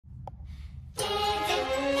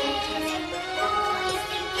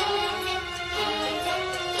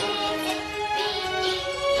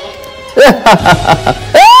Hello,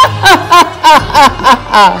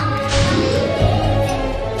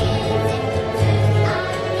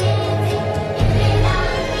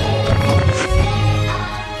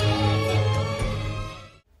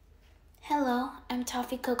 I'm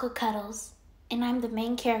Toffee Cocoa Cuddles, and I'm the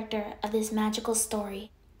main character of this magical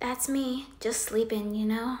story. That's me, just sleeping, you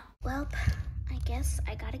know? Well, I guess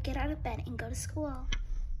I gotta get out of bed and go to school.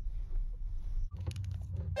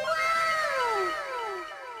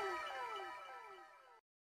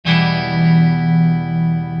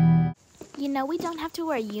 You know we don't have to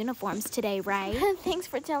wear uniforms today, right? Thanks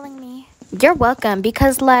for telling me. You're welcome,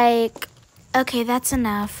 because okay, that's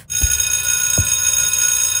enough.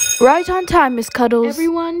 Right on time, Miss Cuddles.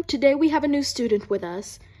 Everyone, today we have a new student with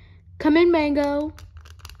us. Come in, Mango.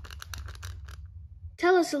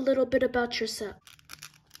 Tell us a little bit about yourself.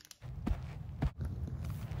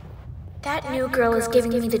 That new girl is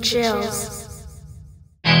giving me the chills.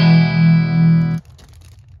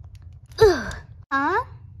 Ugh. Huh?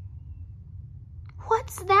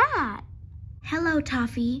 What's that? Hello,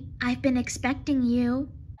 Toffee. I've been expecting you.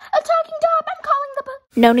 A talking dog! I'm calling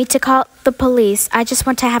the No need to call the police. I just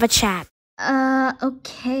want to have a chat.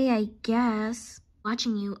 Okay, I guess.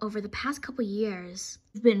 Watching you over the past couple years.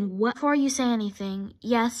 You've been what? Before you say anything,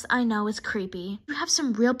 yes, I know it's creepy. You have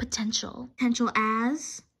some real potential. Potential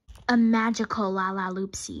as? A magical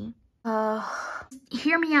Lalaloopsy.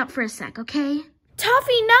 Hear me out for a sec, okay?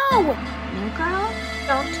 Toffee, no! New girl?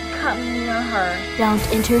 Don't come near her.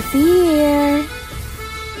 Don't interfere.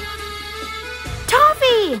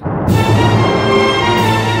 Toffee!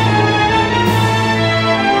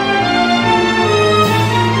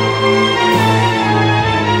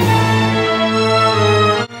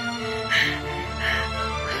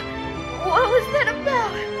 What was that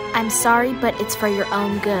about? I'm sorry, but it's for your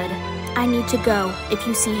own good. I need to go. If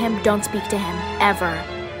you see him, don't speak to him. Ever.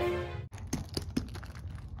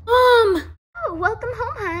 Mom! Oh, welcome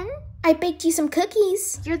home, hon. I baked you some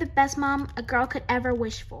cookies. You're the best mom a girl could ever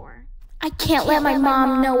wish for. I can't let my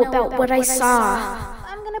mom know about what I saw.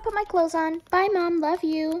 I'm gonna put my clothes on. Bye, Mom. Love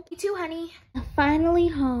you. You too, honey. I'm finally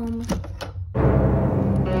home.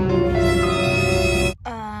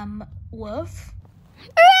 Woof?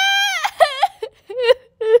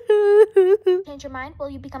 Change your mind? Will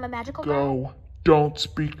you become a magical girl? Go. Don't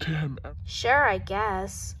speak to him. Sure, I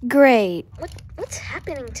guess. Great. What's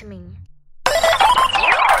happening to me?